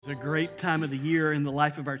It's a great time of the year in the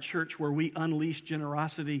life of our church where we unleash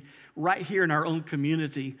generosity right here in our own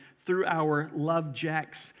community through our Love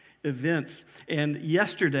Jacks events. And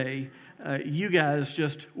yesterday, you guys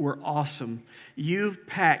just were awesome. You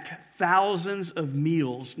packed thousands of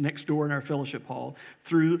meals next door in our fellowship hall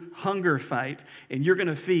through Hunger Fight, and you're going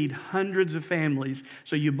to feed hundreds of families.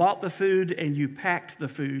 So you bought the food and you packed the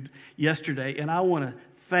food yesterday, and I want to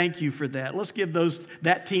thank you for that. Let's give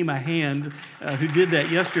that team a hand who did that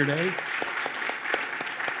yesterday.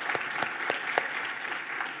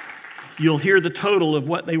 You'll hear the total of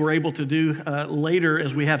what they were able to do later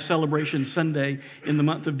as we have Celebration Sunday in the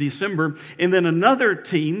month of December. And then another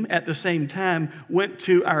team at the same time went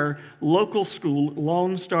to our local school,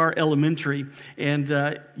 Lone Star Elementary,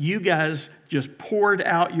 and you guys just poured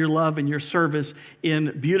out your love and your service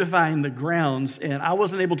in beautifying the grounds. And I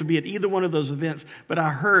wasn't able to be at either one of those events, but I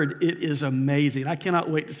heard it is amazing. I cannot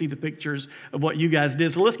wait to see the pictures of what you guys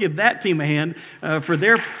did. So let's give that team a hand for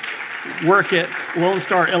their work at Lone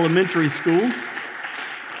Star Elementary School.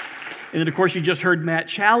 And then, of course, you just heard Matt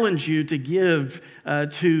challenge you to give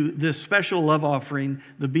to this special love offering,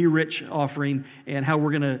 the Be Rich offering, and how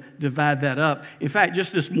we're going to divide that up. In fact,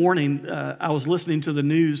 just this morning, I was listening to the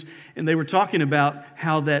news, and they were talking about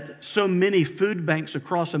how that so many food banks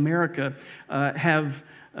across America have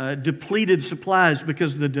depleted supplies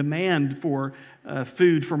because the demand for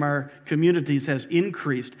food from our communities has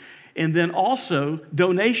increased. And then also,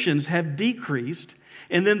 donations have decreased.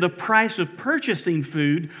 And then the price of purchasing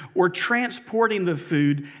food or transporting the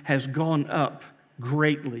food has gone up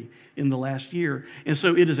greatly in the last year. And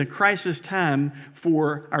so it is a crisis time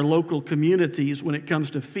for our local communities when it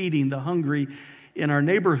comes to feeding the hungry in our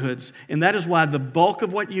neighborhoods. And that is why the bulk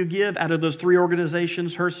of what you give out of those three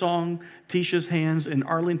organizations, HerSong, Tisha's Hands, and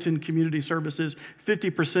Arlington Community Services,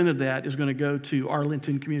 50% of that is going to go to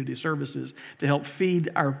Arlington Community Services to help feed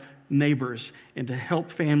our neighbors and to help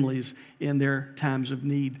families in their times of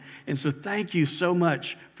need. And so thank you so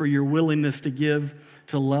much for your willingness to give,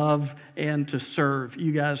 to love, and to serve.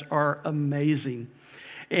 You guys are amazing.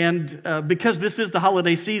 And because this is the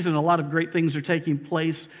holiday season, a lot of great things are taking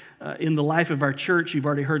place in the life of our church. You've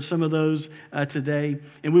already heard some of those today,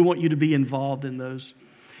 and we want you to be involved in those.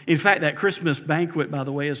 In fact, that Christmas banquet, by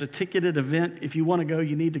the way, is a ticketed event. If you want to go,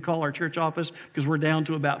 you need to call our church office because we're down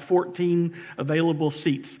to about 14 available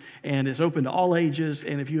seats, and it's open to all ages,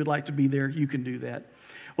 and if you would like to be there, you can do that.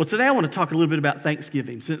 Well, today I want to talk a little bit about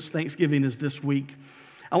Thanksgiving. Since Thanksgiving is this week,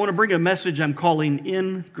 I want to bring a message I'm calling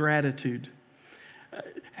Ingratitude.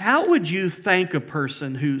 How would you thank a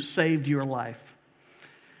person who saved your life?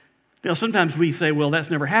 Now, sometimes we say, well, that's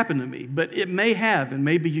never happened to me, but it may have, and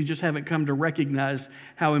maybe you just haven't come to recognize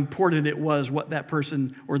how important it was what that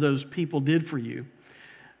person or those people did for you.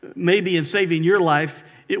 Maybe in saving your life,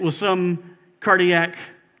 it was some cardiac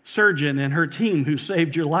surgeon and her team who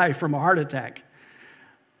saved your life from a heart attack.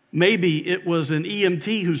 Maybe it was an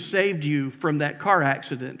EMT who saved you from that car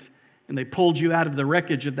accident, and they pulled you out of the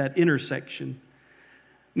wreckage of that intersection.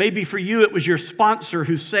 Maybe for you, it was your sponsor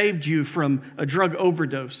who saved you from a drug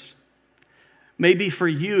overdose. Maybe for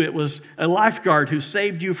you, it was a lifeguard who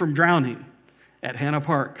saved you from drowning at Hanna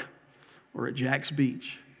Park or at Jack's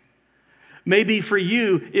Beach. Maybe for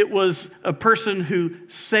you, it was a person who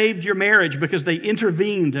saved your marriage because they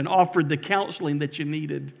intervened and offered the counseling that you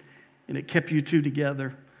needed, and it kept you two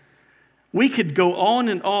together. We could go on,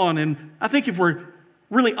 and I think if we're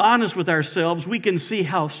really honest with ourselves, we can see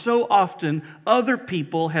how so often other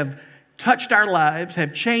people have touched our lives,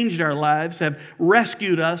 have changed our lives, have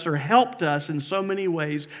rescued us or helped us in so many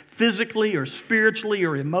ways, physically or spiritually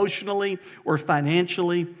or emotionally or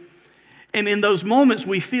financially. And in those moments,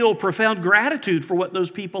 we feel profound gratitude for what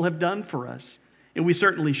those people have done for us, and we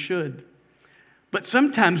certainly should. But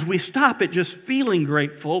sometimes we stop at just feeling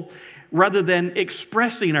grateful rather than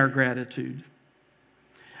expressing our gratitude.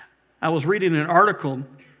 I was reading an article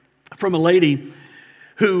from a lady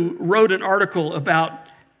who wrote an article about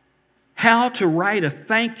how to write a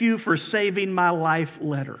thank you for saving my life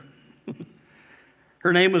letter.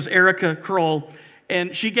 Her name was Erica Kroll,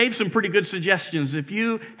 and she gave some pretty good suggestions. If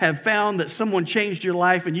you have found that someone changed your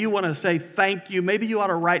life and you want to say thank you, maybe you ought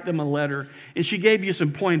to write them a letter. And she gave you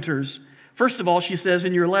some pointers. First of all, she says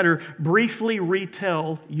in your letter, briefly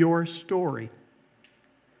retell your story.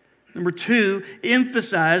 Number 2,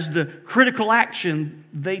 emphasize the critical action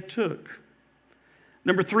they took.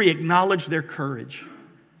 Number 3, acknowledge their courage.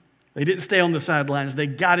 They didn't stay on the sidelines. They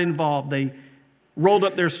got involved. They rolled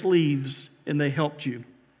up their sleeves and they helped you.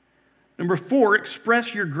 Number 4,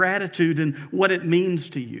 express your gratitude and what it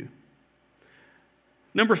means to you.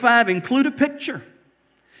 Number 5, include a picture.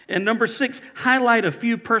 And number 6, highlight a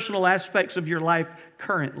few personal aspects of your life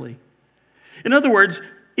currently. In other words,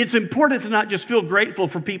 it's important to not just feel grateful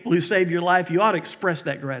for people who saved your life. You ought to express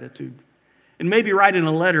that gratitude. And maybe writing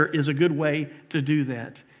a letter is a good way to do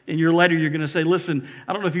that. In your letter, you're going to say, listen,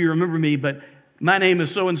 I don't know if you remember me, but my name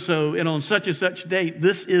is so-and-so, and on such and such date,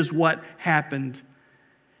 this is what happened.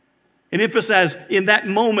 And emphasize, in that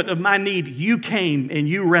moment of my need, you came and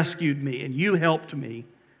you rescued me and you helped me.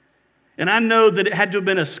 And I know that it had to have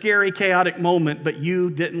been a scary, chaotic moment, but you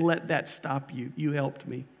didn't let that stop you. You helped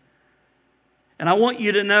me. And I want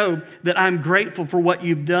you to know that I'm grateful for what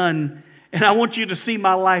you've done. And I want you to see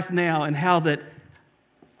my life now and how that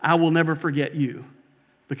I will never forget you.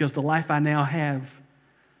 Because the life I now have,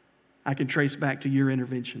 I can trace back to your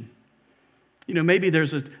intervention. You know, maybe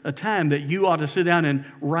there's a time that you ought to sit down and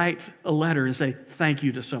write a letter and say thank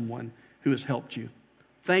you to someone who has helped you.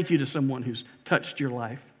 Thank you to someone who's touched your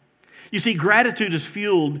life. You see, gratitude is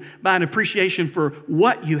fueled by an appreciation for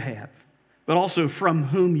what you have, but also from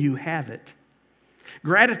whom you have it.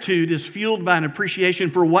 Gratitude is fueled by an appreciation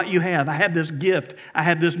for what you have. I have this gift. I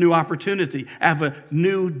have this new opportunity. I have a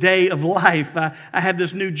new day of life. I have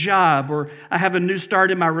this new job, or I have a new start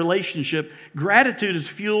in my relationship. Gratitude is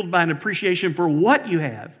fueled by an appreciation for what you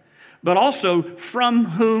have, but also from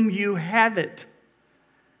whom you have it.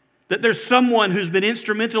 That there's someone who's been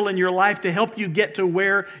instrumental in your life to help you get to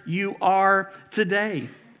where you are today.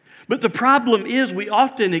 But the problem is we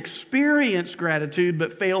often experience gratitude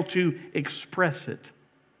but fail to express it.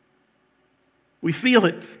 We feel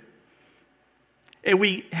it. And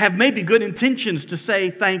we have maybe good intentions to say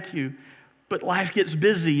thank you, but life gets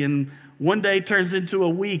busy and one day turns into a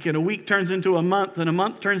week and a week turns into a month and a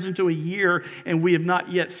month turns into a year and we have not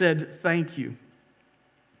yet said thank you.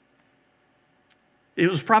 It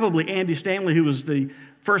was probably Andy Stanley who was the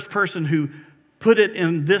first person who put it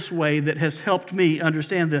in this way that has helped me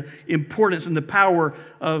understand the importance and the power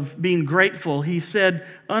of being grateful. He said,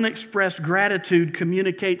 unexpressed gratitude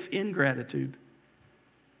communicates ingratitude.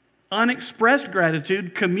 Unexpressed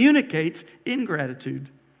gratitude communicates ingratitude.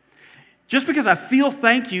 Just because I feel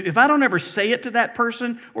thank you, if I don't ever say it to that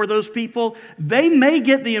person or those people, they may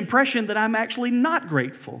get the impression that I'm actually not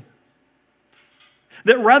grateful.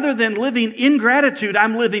 That rather than living in gratitude,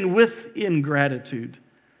 I'm living with ingratitude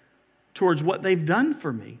towards what they've done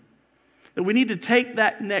for me. That we need to take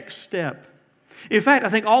that next step. In fact, I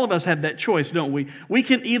think all of us have that choice, don't we? We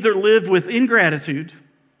can either live with ingratitude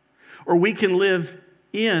or we can live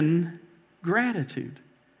in gratitude.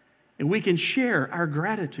 And we can share our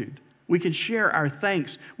gratitude. We can share our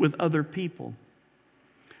thanks with other people.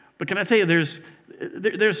 But can I tell you,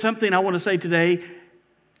 there's something I want to say today.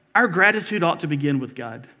 Our gratitude ought to begin with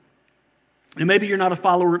God. And maybe you're not a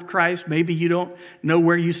follower of Christ. Maybe you don't know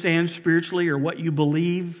where you stand spiritually or what you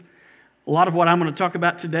believe. A lot of what I'm going to talk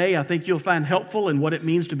about today, I think you'll find helpful in what it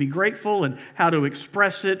means to be grateful and how to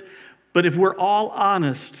express it. But if we're all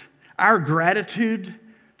honest, our gratitude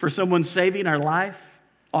for someone saving our life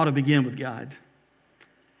ought to begin with God.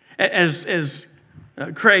 As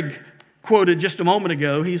Craig quoted just a moment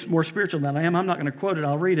ago, he's more spiritual than I am. I'm not going to quote it.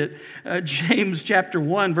 I'll read it. James chapter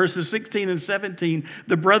 1, verses 16 and 17,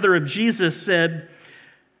 the brother of Jesus said,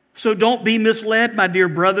 "So don't be misled, my dear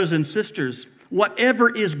brothers and sisters.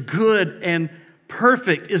 Whatever is good and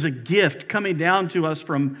perfect is a gift coming down to us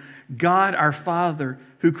from God our Father,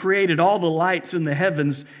 who created all the lights in the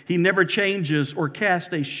heavens. He never changes or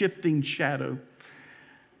casts a shifting shadow."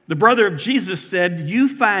 The brother of Jesus said, you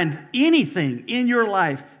find anything in your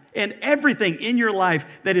life and everything in your life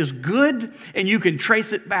that is good, and you can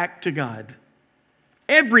trace it back to God.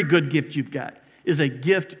 Every good gift you've got is a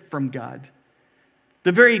gift from God.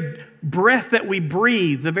 The very breath that we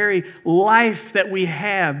breathe, the very life that we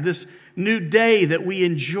have, this new day that we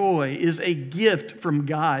enjoy is a gift from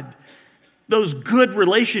God. Those good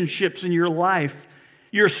relationships in your life,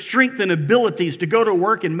 your strength and abilities to go to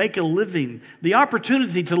work and make a living, the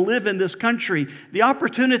opportunity to live in this country, the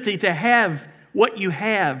opportunity to have what you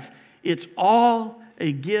have, it's all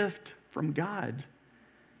a gift from God.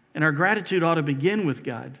 And our gratitude ought to begin with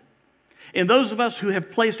God. And those of us who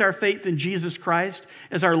have placed our faith in Jesus Christ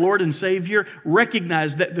as our Lord and Savior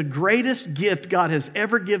recognize that the greatest gift God has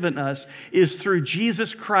ever given us is through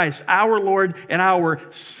Jesus Christ, our Lord and our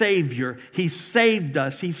Savior. He saved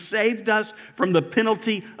us. He saved us from the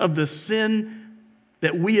penalty of the sin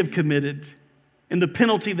that we have committed and the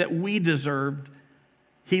penalty that we deserved.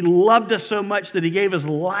 He loved us so much that He gave His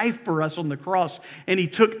life for us on the cross, and He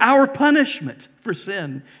took our punishment for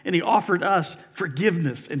sin, and He offered us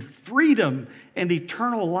forgiveness and freedom and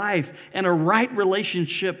eternal life and a right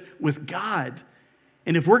relationship with God.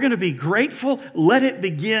 And if we're going to be grateful, let it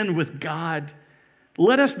begin with God.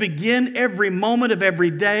 Let us begin every moment of every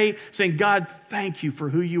day saying, God, thank you for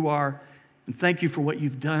who you are, and thank you for what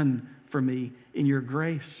you've done for me in your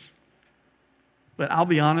grace. But I'll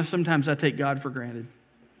be honest, sometimes I take God for granted.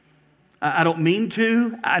 I don't mean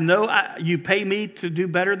to. I know you pay me to do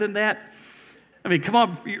better than that. I mean, come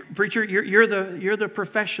on, preacher, you're the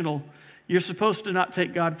professional. You're supposed to not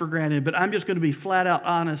take God for granted, but I'm just going to be flat out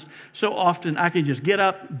honest. So often I can just get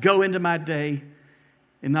up, go into my day,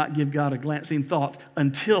 and not give God a glancing thought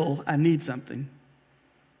until I need something.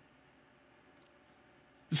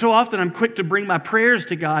 So often I'm quick to bring my prayers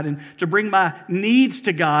to God and to bring my needs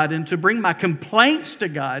to God and to bring my complaints to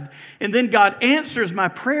God. And then God answers my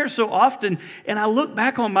prayers so often. And I look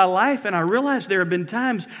back on my life and I realize there have been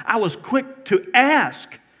times I was quick to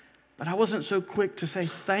ask, but I wasn't so quick to say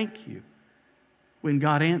thank you when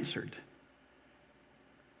God answered.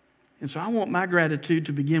 And so I want my gratitude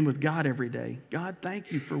to begin with God every day. God,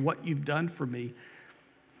 thank you for what you've done for me.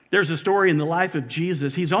 There's a story in the life of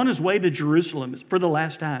Jesus. He's on his way to Jerusalem for the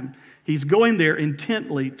last time. He's going there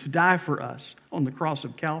intently to die for us on the cross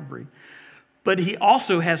of Calvary. But he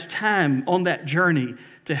also has time on that journey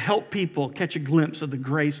to help people catch a glimpse of the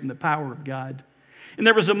grace and the power of God. And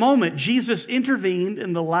there was a moment Jesus intervened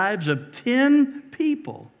in the lives of 10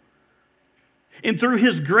 people. And through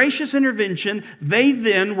his gracious intervention, they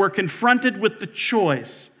then were confronted with the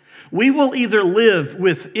choice. We will either live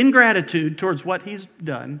with ingratitude towards what he's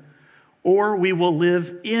done, or we will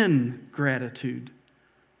live in gratitude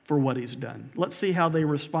for what he's done. Let's see how they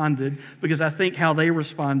responded, because I think how they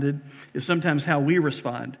responded is sometimes how we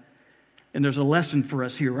respond. And there's a lesson for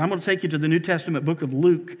us here. I'm going to take you to the New Testament book of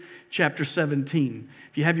Luke, chapter 17.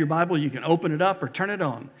 If you have your Bible, you can open it up or turn it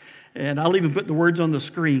on. And I'll even put the words on the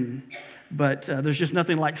screen. But there's just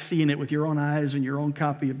nothing like seeing it with your own eyes and your own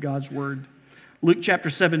copy of God's Word. Luke chapter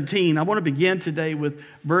 17, I want to begin today with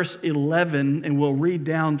verse 11, and we'll read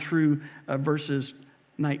down through verses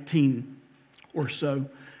 19 or so.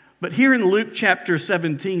 But here in Luke chapter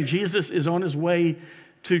 17, Jesus is on his way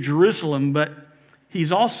to Jerusalem, but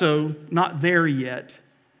he's also not there yet.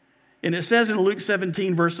 And it says in Luke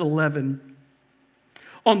 17, verse 11,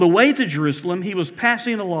 on the way to Jerusalem, he was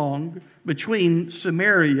passing along between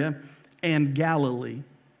Samaria and Galilee.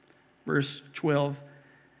 Verse 12,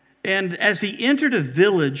 and as he entered a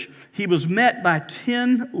village, he was met by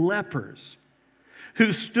 10 lepers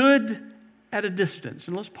who stood at a distance.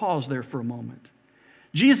 And let's pause there for a moment.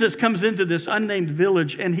 Jesus comes into this unnamed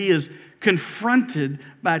village and he is confronted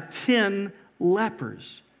by 10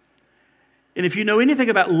 lepers. And if you know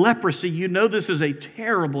anything about leprosy, you know this is a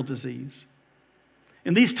terrible disease.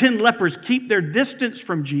 And these 10 lepers keep their distance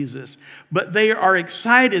from Jesus, but they are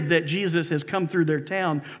excited that Jesus has come through their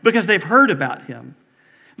town because they've heard about him.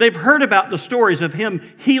 They've heard about the stories of him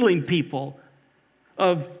healing people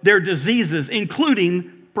of their diseases,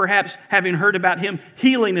 including perhaps having heard about him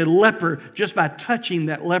healing a leper just by touching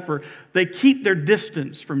that leper. They keep their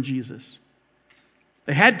distance from Jesus.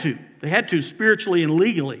 They had to. They had to spiritually and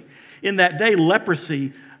legally. In that day,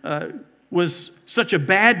 leprosy was such a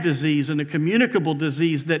bad disease and a communicable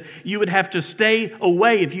disease that you would have to stay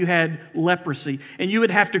away if you had leprosy. And you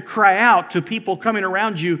would have to cry out to people coming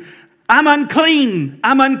around you, I'm unclean,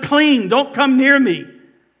 I'm unclean, don't come near me.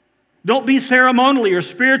 Don't be ceremonially or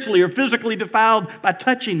spiritually or physically defiled by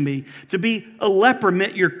touching me. To be a leper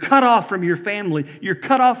meant you're cut off from your family. You're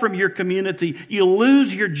cut off from your community. You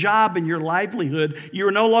lose your job and your livelihood.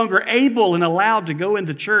 You're no longer able and allowed to go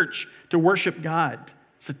into church to worship God.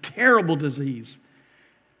 It's a terrible disease.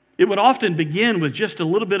 It would often begin with just a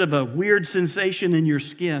little bit of a weird sensation in your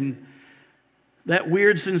skin. That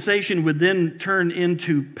weird sensation would then turn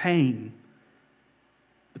into pain.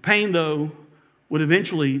 The pain, though, would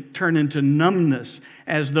eventually turn into numbness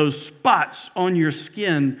as those spots on your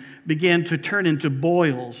skin began to turn into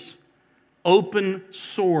boils, open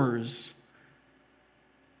sores.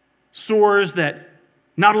 Sores that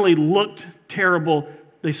not only looked terrible,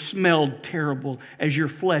 they smelled terrible as your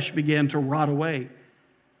flesh began to rot away.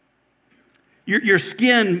 Your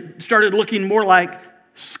skin started looking more like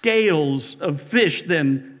scales of fish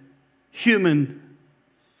than human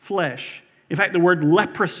flesh. In fact, the word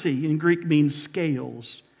leprosy in Greek means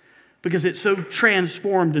scales because it so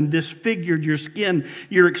transformed and disfigured your skin,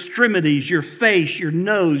 your extremities, your face, your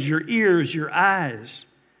nose, your ears, your eyes.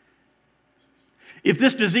 If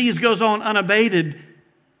this disease goes on unabated,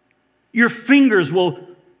 your fingers will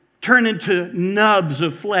turn into nubs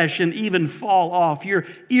of flesh and even fall off. Your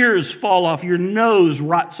ears fall off. Your nose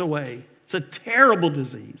rots away. It's a terrible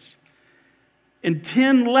disease. And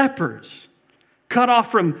 10 lepers cut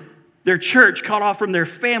off from their church, cut off from their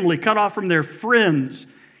family, cut off from their friends,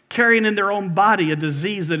 carrying in their own body a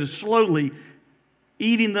disease that is slowly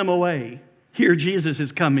eating them away. Here Jesus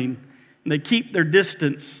is coming. And they keep their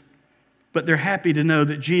distance, but they're happy to know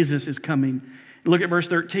that Jesus is coming. Look at verse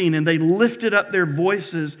 13. And they lifted up their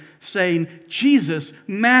voices, saying, Jesus,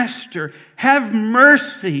 Master, have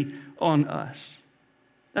mercy on us.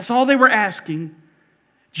 That's all they were asking.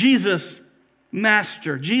 Jesus,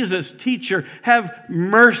 Master, Jesus, Teacher, have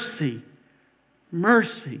mercy.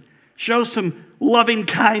 Mercy. Show some loving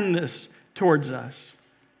kindness towards us.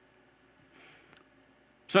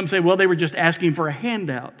 Some say, well, they were just asking for a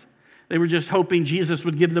handout. They were just hoping Jesus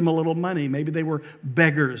would give them a little money. Maybe they were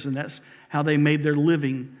beggars, and that's how they made their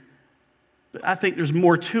living. But I think there's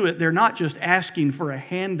more to it. They're not just asking for a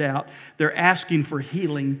handout. They're asking for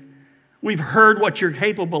healing. We've heard what you're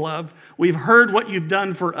capable of. We've heard what you've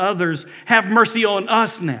done for others. Have mercy on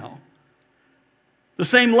us now. The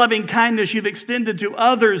same loving kindness you've extended to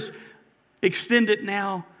others, extend it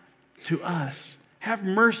now to us. Have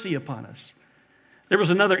mercy upon us. There was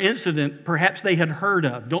another incident, perhaps they had heard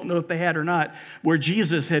of, don't know if they had or not, where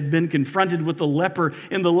Jesus had been confronted with the leper,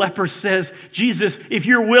 and the leper says, Jesus, if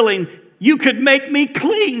you're willing, you could make me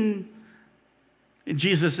clean. And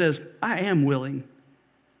Jesus says, I am willing.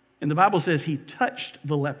 And the Bible says he touched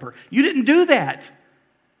the leper. You didn't do that.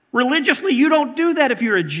 Religiously, you don't do that if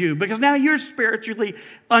you're a Jew, because now you're spiritually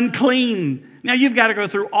unclean. Now you've got to go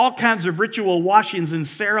through all kinds of ritual washings and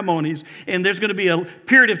ceremonies, and there's going to be a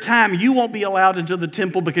period of time you won't be allowed into the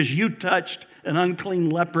temple because you touched an unclean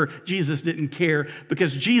leper. Jesus didn't care,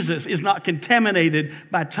 because Jesus is not contaminated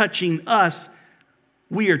by touching us.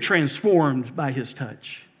 We are transformed by his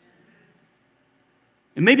touch.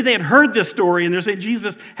 And maybe they had heard this story and they're saying,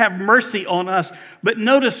 Jesus, have mercy on us. But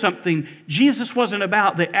notice something. Jesus wasn't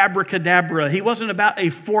about the abracadabra. He wasn't about a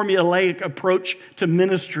formulaic approach to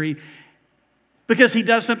ministry, because he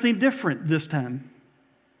does something different this time.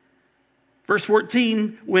 Verse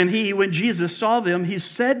 14, when Jesus saw them, he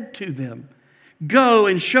said to them, go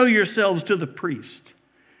and show yourselves to the priest.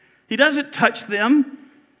 He doesn't touch them.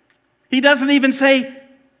 He doesn't even say,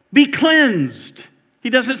 be cleansed. He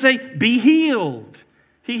doesn't say, be healed.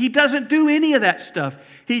 He doesn't do any of that stuff.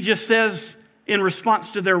 He just says, in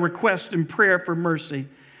response to their request and prayer for mercy,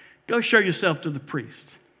 go show yourself to the priest.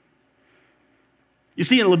 You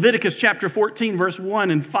see, in Leviticus chapter 14, verse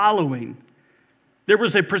 1 and following, there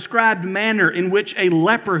was a prescribed manner in which a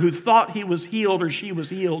leper who thought he was healed or she was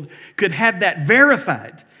healed could have that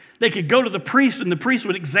verified. They could go to the priest, and the priest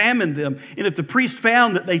would examine them. And if the priest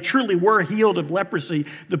found that they truly were healed of leprosy,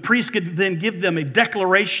 the priest could then give them a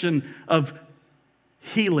declaration of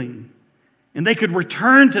healing. And they could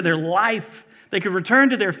return to their life. They could return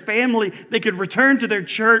to their family. They could return to their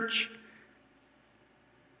church.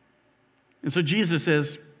 And so Jesus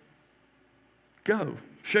says, go,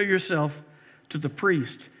 show yourself to the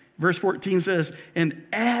priest. Verse 14 says, and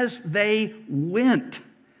as they went,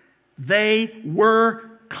 they were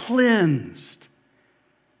cleansed.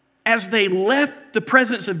 As they left the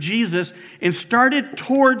presence of Jesus and started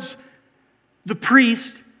towards the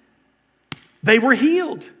priest, they were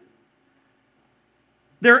healed.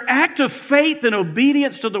 Their act of faith and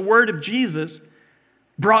obedience to the word of Jesus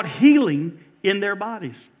brought healing in their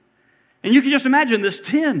bodies. And you can just imagine this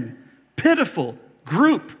pitiful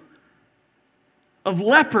group of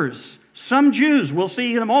lepers, some Jews, we'll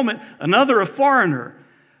see in a moment, another a foreigner,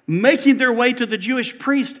 making their way to the Jewish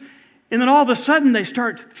priest. And then all of a sudden they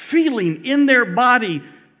start feeling in their body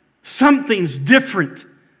something's different.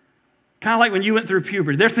 Kind of like when you went through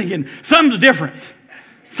puberty. They're thinking, something's different.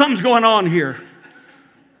 Something's going on here.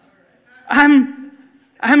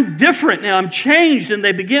 I'm different now. I'm changed. And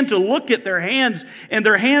they begin to look at their hands, and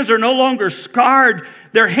their hands are no longer scarred.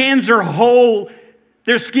 Their hands are whole.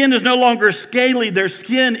 Their skin is no longer scaly. Their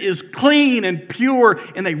skin is clean and pure.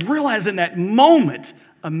 And they realize in that moment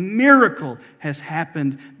a miracle has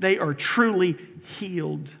happened. They are truly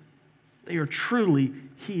healed. They are truly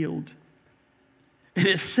healed. And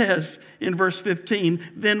it says in verse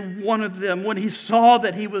 15, then one of them, when he saw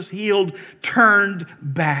that he was healed, turned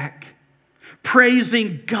back,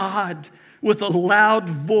 praising God with a loud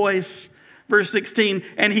voice. Verse 16,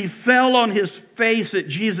 and he fell on his face at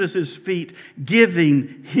Jesus' feet,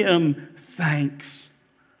 giving him thanks.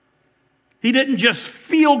 He didn't just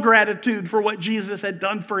feel gratitude for what Jesus had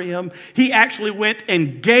done for him. He actually went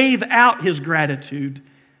and gave out his gratitude.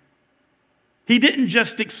 He didn't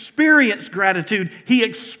just experience gratitude, he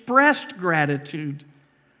expressed gratitude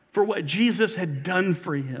for what Jesus had done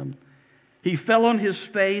for him. He fell on his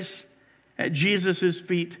face at Jesus'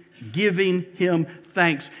 feet, giving him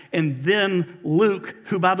thanks. And then Luke,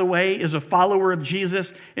 who, by the way, is a follower of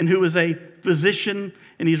Jesus and who is a physician,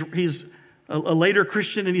 and he's a later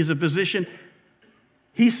Christian and he's a physician,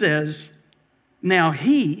 he says Now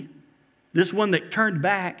he, this one that turned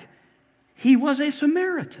back, he was a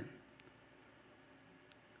Samaritan.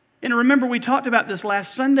 And remember, we talked about this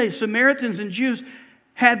last Sunday. Samaritans and Jews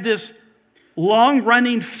had this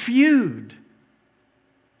long-running feud.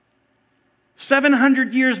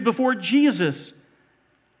 700 years before Jesus,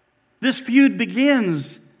 this feud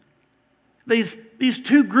begins. These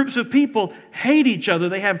two groups of people hate each other.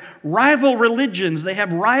 They have rival religions. They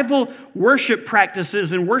have rival worship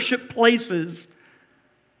practices and worship places.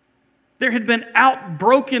 There had been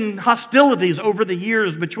outbroken hostilities over the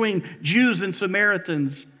years between Jews and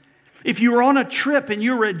Samaritans. If you were on a trip and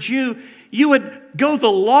you were a Jew, you would go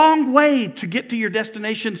the long way to get to your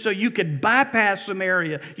destination so you could bypass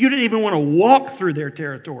Samaria. You didn't even want to walk through their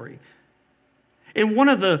territory. And one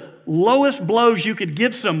of the lowest blows you could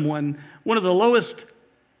give someone, one of the lowest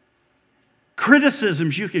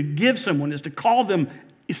criticisms you could give someone is to call them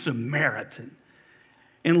a Samaritan.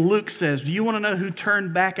 And Luke says, do you want to know who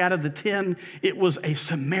turned back out of the 10? It was a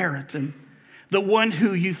Samaritan. The one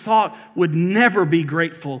who you thought would never be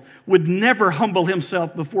grateful, would never humble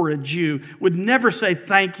himself before a Jew, would never say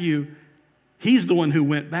thank you. He's the one who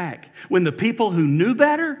went back. When the people who knew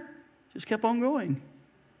better just kept on going.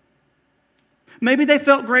 Maybe they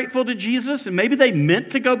felt grateful to Jesus, and maybe they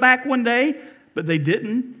meant to go back one day, but they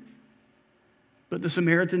didn't. But the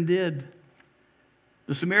Samaritan did.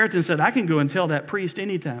 The Samaritan said, I can go and tell that priest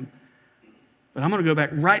anytime, but I'm going to go back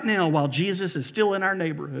right now while Jesus is still in our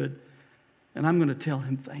neighborhood, and I'm going to tell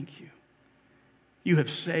him, thank you. You have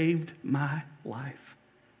saved my life.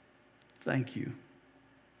 Thank you.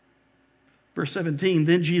 Verse 17,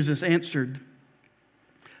 then Jesus answered,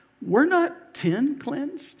 were not 10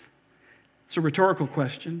 cleansed? It's a rhetorical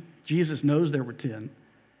question. Jesus knows there were 10.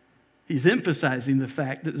 He's emphasizing the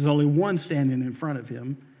fact that there's only one standing in front of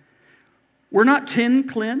him. Were not 10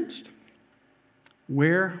 cleansed?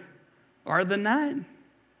 Where are the 9?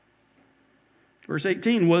 Verse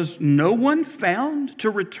 18, was no one found to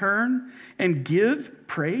return and give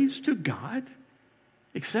praise to God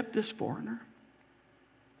except this foreigner?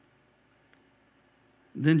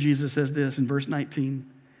 Then Jesus says this in verse 19,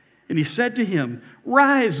 and he said to him,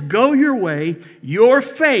 rise, go your way, your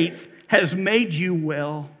faith has made you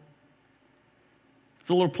well. It's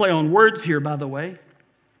a little play on words here, by the way.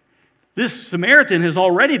 This Samaritan has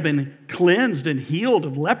already been cleansed and healed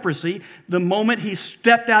of leprosy the moment he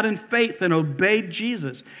stepped out in faith and obeyed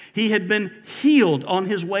Jesus. He had been healed on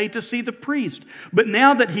his way to see the priest. But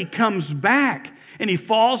now that he comes back and he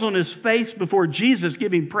falls on his face before Jesus,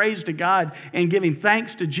 giving praise to God and giving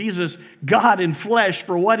thanks to Jesus, God in flesh,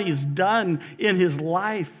 for what he's done in his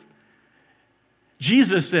life,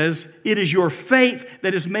 Jesus says, it is your faith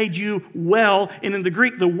that has made you well. And in the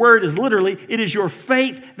Greek, the word is literally, it is your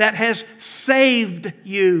faith that has saved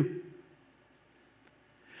you.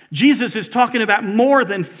 Jesus is talking about more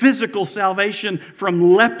than physical salvation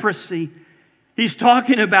from leprosy. He's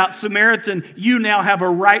talking about, Samaritan, you now have a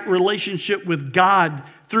right relationship with God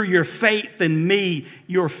through your faith in me.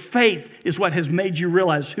 Your faith is what has made you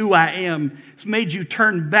realize who I am. It's made you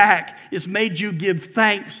turn back. It's made you give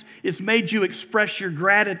thanks. It's made you express your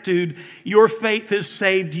gratitude. Your faith has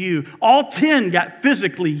saved you. All 10 got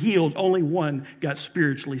physically healed. Only one got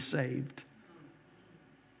spiritually saved.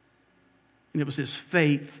 And it was his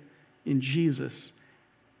faith in Jesus.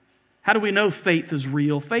 How do we know faith is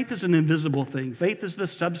real? Faith is an invisible thing. Faith is the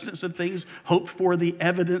substance of things hoped for, the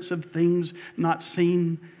evidence of things not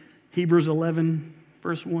seen. Hebrews 11,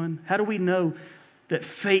 verse 1. How do we know that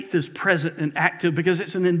faith is present and active? Because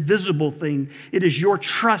it's an invisible thing. It is your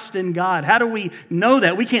trust in God. How do we know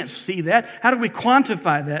that? We can't see that. How do we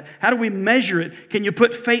quantify that? How do we measure it? Can you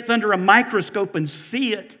put faith under a microscope and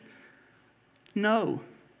see it? No.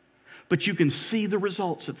 But you can see the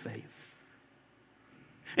results of faith.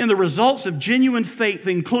 And the results of genuine faith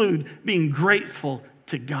include being grateful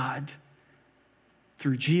to God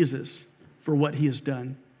through Jesus for what he has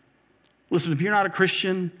done. Listen, if you're not a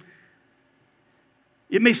Christian,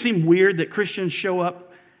 it may seem weird that Christians show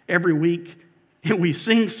up every week and we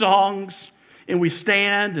sing songs and we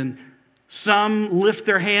stand and some lift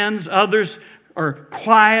their hands, others are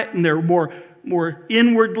quiet and they're more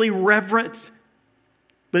inwardly reverent.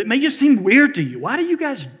 But it may just seem weird to you. Why do you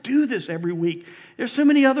guys do this every week? There's so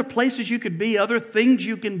many other places you could be, other things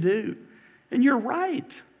you can do. And you're right.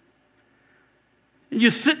 And you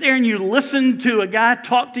sit there and you listen to a guy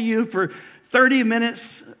talk to you for 30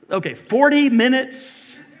 minutes, 40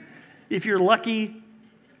 minutes, if you're lucky.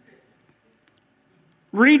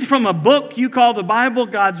 Read from a book you call the Bible,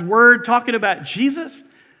 God's Word, talking about Jesus,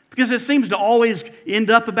 because it seems to always end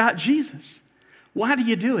up about Jesus. Why do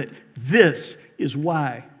you do it? This is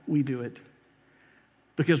why we do it.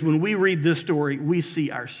 Because when we read this story, we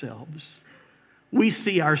see ourselves. We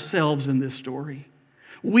see ourselves in this story.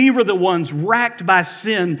 We were the ones racked by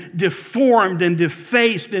sin, deformed and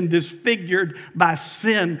defaced and disfigured by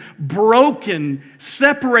sin, broken,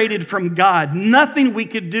 separated from God. Nothing we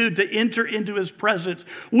could do to enter into His presence.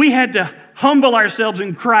 We had to humble ourselves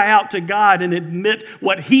and cry out to God and admit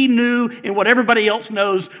what He knew and what everybody else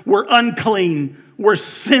knows. We're unclean, we're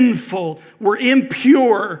sinful, we're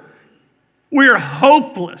impure, we're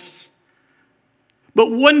hopeless.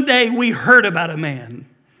 But one day we heard about a man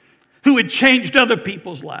who had changed other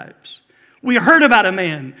people's lives. We heard about a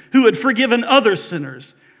man who had forgiven other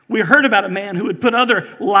sinners. We heard about a man who had put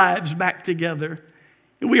other lives back together.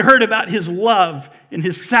 And we heard about His love and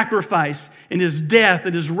His sacrifice and His death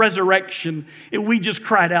and His resurrection. And we just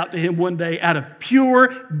cried out to Him one day out of pure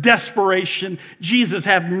desperation, Jesus,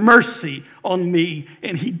 have mercy on me.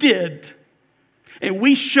 And He did. And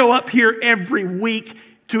we show up here every week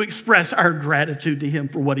to express our gratitude to Him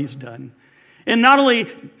for what He's done. And not only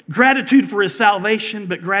gratitude for His salvation,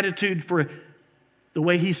 but gratitude for the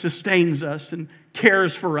way He sustains us and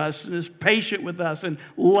cares for us and is patient with us and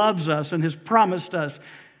loves us and has promised us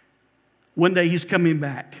one day He's coming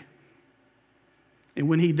back. And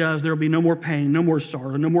when He does, there will be no more pain, no more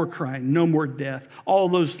sorrow, no more crying, no more death. All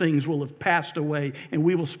those things will have passed away, and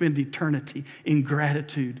we will spend eternity in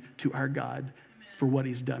gratitude to our God for what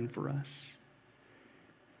He's done for us.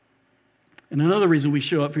 And another reason we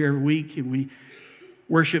show up here every week and we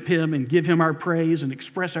worship Him and give Him our praise and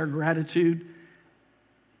express our gratitude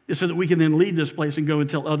is so that we can then leave this place and go and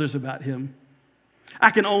tell others about Him.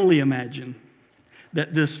 I can only imagine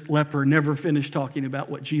that this leper never finished talking about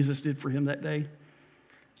what Jesus did for him that day.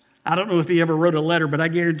 I don't know if he ever wrote a letter, but I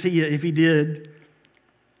guarantee you if he did,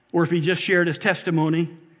 or if he just shared his testimony,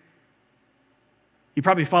 he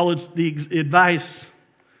probably followed the advice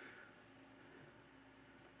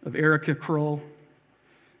of Erica Kroll.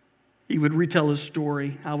 He would retell his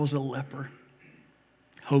story. I was a leper,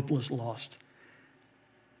 hopeless, lost.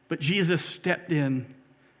 But Jesus stepped in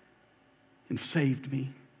and saved me.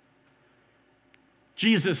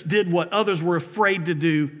 Jesus did what others were afraid to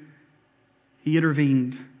do. He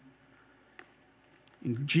intervened.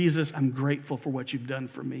 And Jesus, I'm grateful for what you've done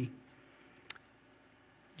for me.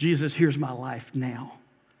 Jesus, here's my life now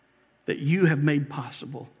that you have made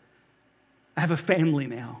possible. I have a family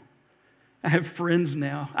now. I have friends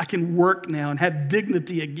now. I can work now and have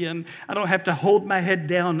dignity again. I don't have to hold my head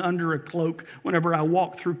down under a cloak whenever I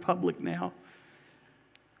walk through public now.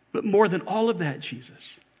 But more than all of that,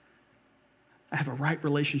 Jesus, I have a right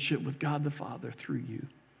relationship with God the Father through you.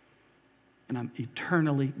 And I'm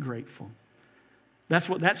eternally grateful. That's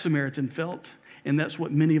what that Samaritan felt. And that's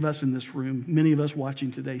what many of us in this room, many of us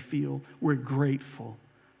watching today feel. We're grateful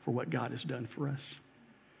for what God has done for us.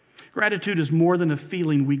 Gratitude is more than a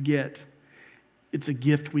feeling we get. It's a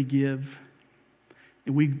gift we give.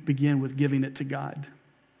 And we begin with giving it to God.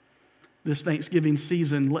 This Thanksgiving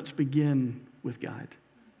season, let's begin with God.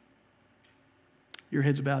 Your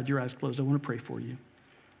heads bowed, your eyes closed. I want to pray for you.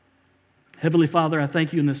 Heavenly Father, I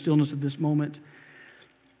thank you in the stillness of this moment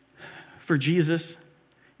for Jesus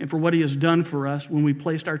and for what he has done for us when we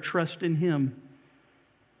placed our trust in him.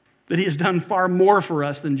 That he has done far more for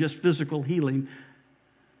us than just physical healing.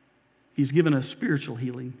 He's given us spiritual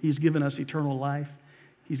healing. He's given us eternal life.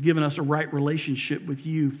 He's given us a right relationship with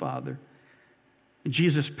you, Father. And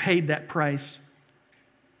Jesus paid that price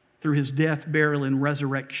through his death, burial, and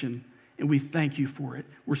resurrection. And we thank you for it.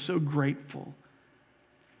 We're so grateful.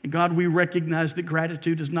 And God, we recognize that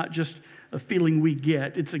gratitude is not just a feeling we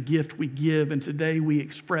get. It's a gift we give. And today we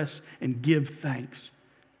express and give thanks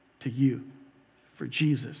to you for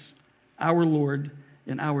Jesus, our Lord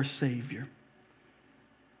and our Savior.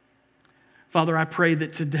 Father, I pray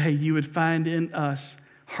that today you would find in us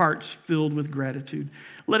hearts filled with gratitude.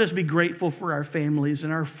 Let us be grateful for our families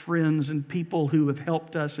and our friends and people who have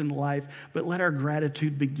helped us in life, but let our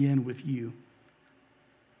gratitude begin with you.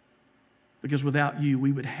 Because without you,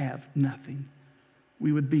 we would have nothing.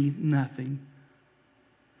 We would be nothing.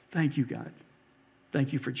 Thank you, God.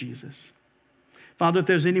 Thank you for Jesus. Father, if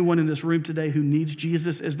there's anyone in this room today who needs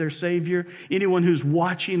Jesus as their Savior, anyone who's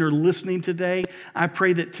watching or listening today, I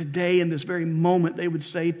pray that today in this very moment they would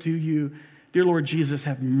say to you, dear Lord Jesus,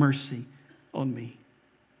 have mercy on me,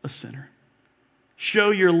 a sinner.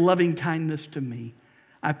 Show your loving kindness to me.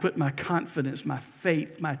 I put my confidence, my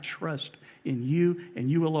faith, my trust in you and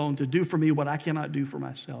you alone to do for me what I cannot do for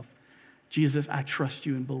myself. Jesus, I trust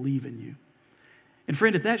you and believe in you. And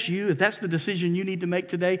friend, if that's you, if that's the decision you need to make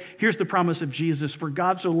today, here's the promise of Jesus. For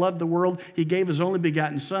God so loved the world, he gave his only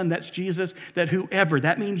begotten Son, that's Jesus, that whoever,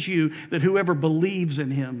 that means you, that whoever believes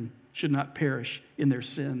in him should not perish in their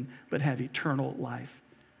sin, but have eternal life.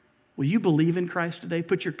 Will you believe in Christ today?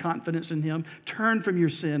 Put your confidence in him. Turn from your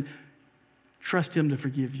sin. Trust him to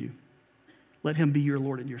forgive you. Let him be your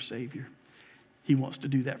Lord and your Savior. He wants to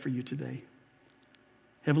do that for you today.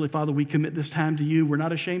 Heavenly Father, we commit this time to you. We're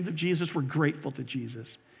not ashamed of Jesus. We're grateful to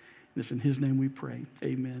Jesus. And it's in his name we pray.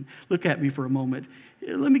 Amen. Look at me for a moment.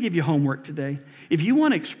 Let me give you homework today. If you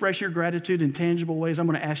want to express your gratitude in tangible ways, I'm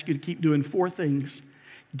going to ask you to keep doing 4 things.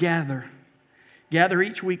 Gather. Gather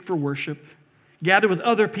each week for worship. Gather with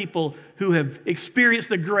other people who have experienced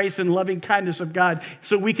the grace and loving kindness of God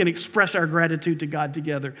so we can express our gratitude to God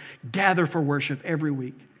together. Gather for worship every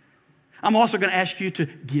week. I'm also going to ask you to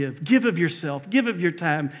give. Give of yourself. Give of your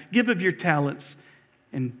time. Give of your talents.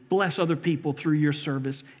 And bless other people through your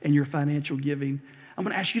service and your financial giving. I'm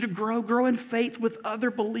going to ask you to grow in faith with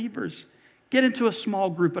other believers. Get into a small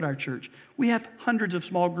group at our church. We have hundreds of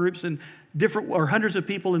small groups and hundreds of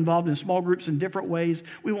people involved in small groups in different ways.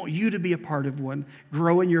 We want you to be a part of one.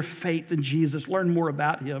 Grow in your faith in Jesus. Learn more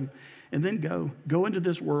about him. And then go into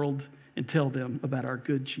this world and tell them about our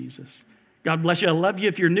good Jesus. God bless you. I love you.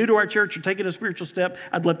 If you're new to our church or taking a spiritual step,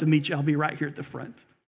 I'd love to meet you. I'll be right here at the front.